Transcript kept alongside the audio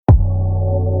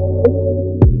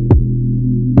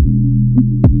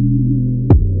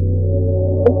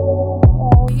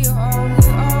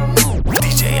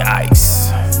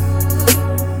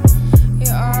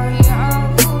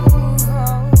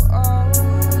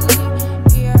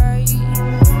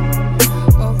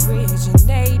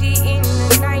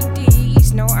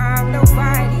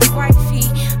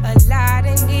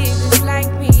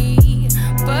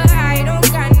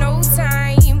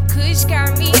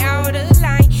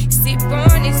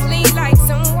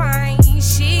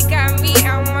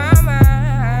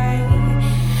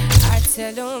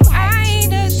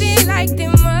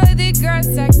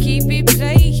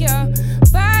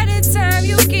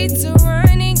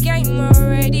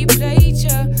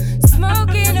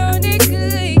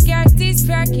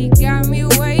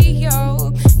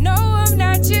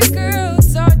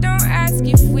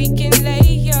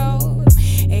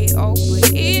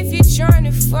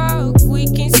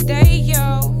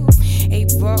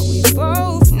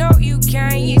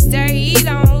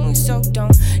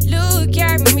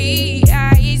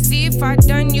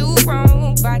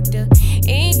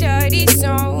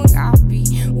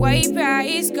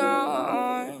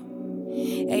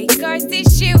Hey, cause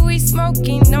this shit we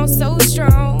smoking on so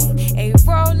strong. Hey,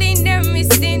 rolling them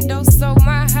extendo so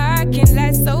my high can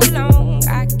last so long.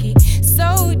 I get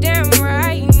so damn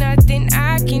right, nothing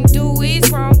I can do is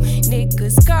wrong.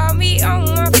 Niggas call me on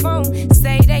my phone,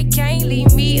 say they can't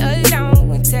leave me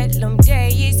alone. Tell them they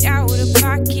is out of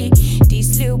pocket.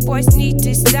 These little boys need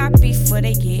to stop before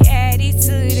they get added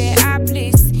to their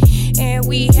oblists. And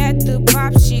we had to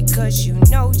pop shit, cause you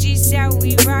know just how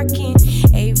we rockin'.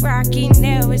 Ain't rockin',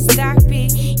 never stop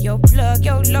it. Yo, plug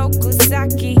your local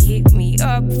socket. Hit me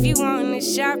up if you wanna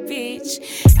shop, bitch.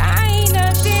 I ain't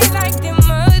nothing like them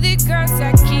other girls,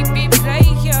 I keep it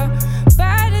player.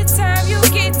 By the time you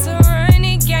get to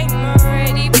running game,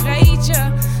 already played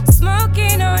ya.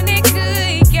 Smoking on it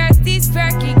good, got this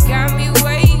packet, got me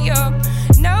way up.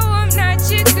 No, I'm not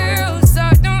your girl, so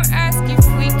don't ask if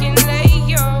we can lay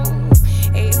yo.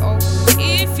 Hey, oh,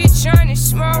 if you're tryna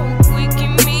smoke, we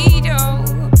can meet, oh.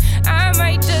 I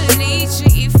might delete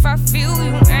you if I feel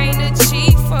you ain't a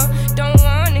achiever. Don't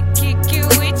wanna kick it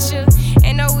with you.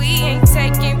 And no, we ain't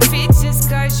taking pictures,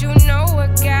 cause you know I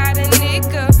got a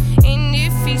nigga. And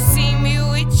if he see me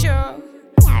with you,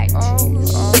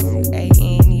 oh, hey,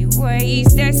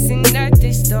 anyways, that's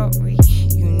another story.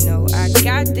 You know I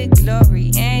got the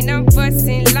glory, and I'm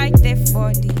bustin' like that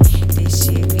 40. This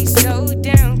shit be so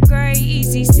damn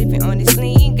crazy. Sippin' on this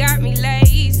lean got me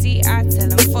lazy. I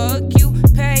tell 'em fuck you,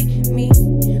 pay me.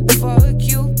 Fuck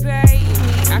you, pay me.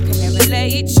 I can never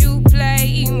let you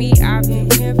play me. I've been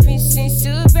pimpin' since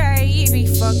a baby.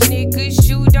 Fuck niggas,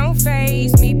 you don't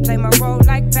faze me. Play my role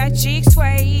like Patrick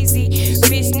Swayze.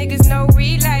 Bitch niggas no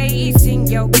relating.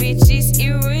 Yo, bitch is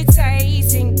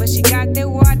irritating, but she got that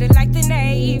water like the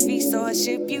Navy. So a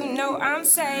ship, you know I'm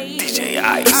safe. DJ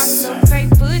Ice. Also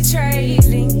paper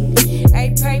trailing,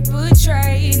 a paper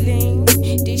trailing.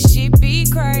 This shit be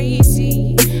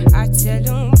crazy. I tell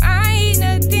them I ain't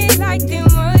nothing like them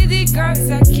other girls,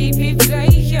 I keep it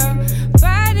player.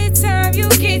 By the time you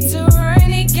get to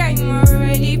running game,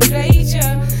 already played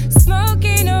ya.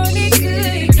 Smoking on it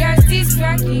good, got this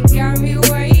packet, got me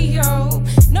way yo.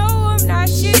 No, I'm not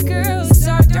your girl,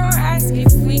 so don't ask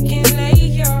if